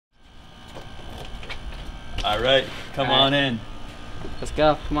All right, come on in. Let's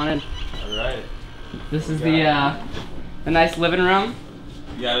go. Come on in. All right. This is the nice living room.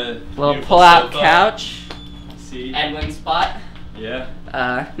 You got a little pull-out sofa. couch. See. Edwin spot. Yeah.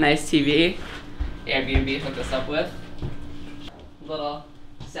 Nice TV. Airbnb hooked us up with. Little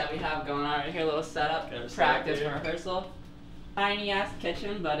set we have going on right here. Little setup. Practice for rehearsal. Tiny ass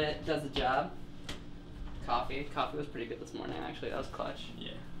kitchen, but it does the job. Coffee. Coffee was pretty good this morning, actually. That was clutch.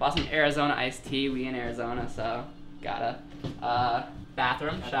 Yeah. Bought some Arizona iced tea. We in Arizona, so gotta.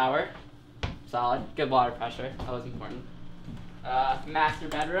 Bathroom, shower. Solid. Good water pressure. That was important. Master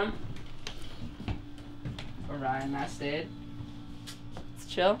bedroom. Orion Mass stayed. It's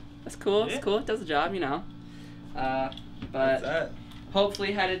chill. That's cool. Yeah. It's cool. It does the job, you know. But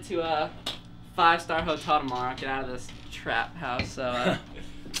hopefully headed to a 5-star hotel tomorrow. Get out of this trap house. So,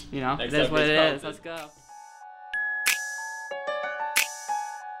 you know, it is what it is. Let's go.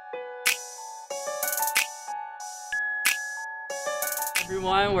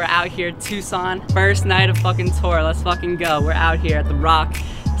 Everyone, we're out here, Tucson. First night of fucking tour. Let's fucking go. We're out here at the Rock,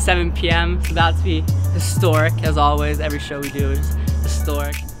 7 p.m. It's about to be historic, as always. Every show we do is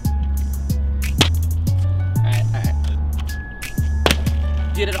historic. Alright, alright.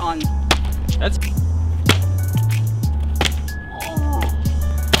 Did it on. That's. Oh.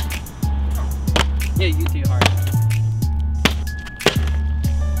 Yeah, you too hard.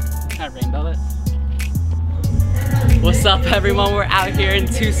 Kind of rainbow it. What's up, everyone? We're out here in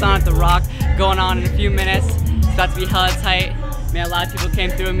Tucson at the Rock, going on in a few minutes. It's about to be hella tight. Man, a lot of people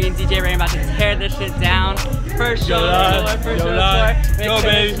came through. Me and DJ Rain about to tear this shit down. First show of the tour, first show of the tour. Go,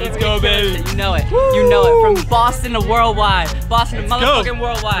 baby. Let's go, baby. You know it. Woo! You know it. From Boston to worldwide. Boston to motherfucking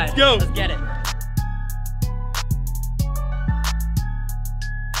worldwide. Let's go. Let's get it.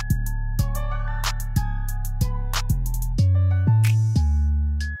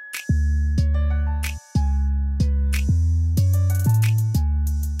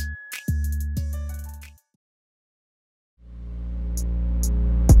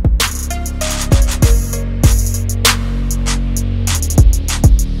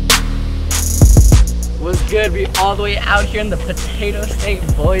 Good, we all the way out here in the Potato State,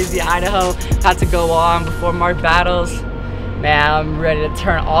 Boise, Idaho. Had to go on before more battles. Man, I'm ready to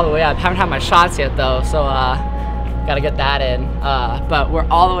turn all the way up. Haven't had my shots yet though, so gotta get that in. But we're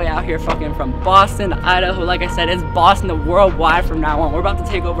all the way out here fucking from Boston to Idaho. Like I said, it's Boston to worldwide from now on. We're about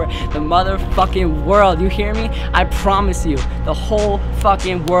to take over the motherfucking world. You hear me? I promise you, the whole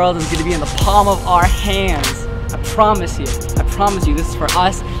fucking world is gonna be in the palm of our hands. I promise you. I promise you. This is for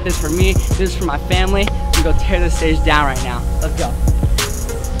us. This is for me. This is for my family. Go tear this stage down right now. Let's go.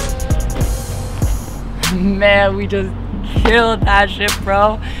 Man, we just killed that shit,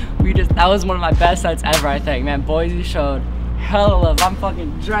 bro. That was one of my best sets ever, I think. Man, Boise showed hella love. I'm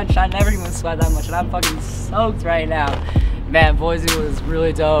fucking drenched. I never even sweat that much, and I'm fucking soaked right now. Man, Boise was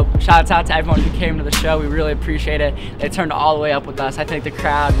really dope. Shouts out to everyone who came to the show. We really appreciate it. They turned all the way up with us. I think the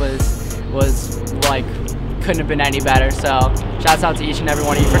crowd was like, couldn't have been any better. So shouts out to each and every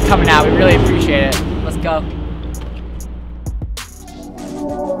one of you for coming out. We really appreciate it. Let's go.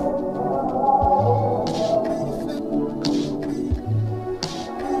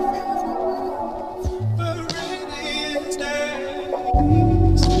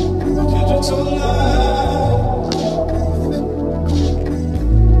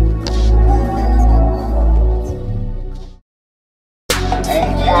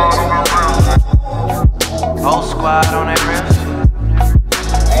 Whole squad on that wrist.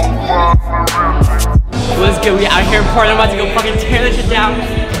 What's good? We out here in Portland, about to go fucking tear this shit down.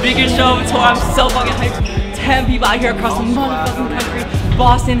 Biggest show of the tour. I'm so fucking hyped. 10 people out here across the motherfucking country.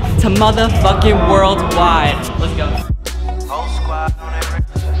 Boston to motherfucking worldwide. Let's go. Whole squad on that wrist.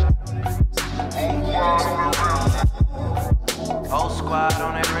 Whole squad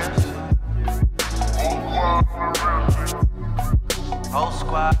on that wrist. Whole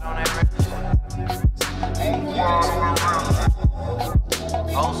squad on that wrist.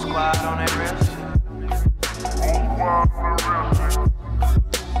 Whole squad on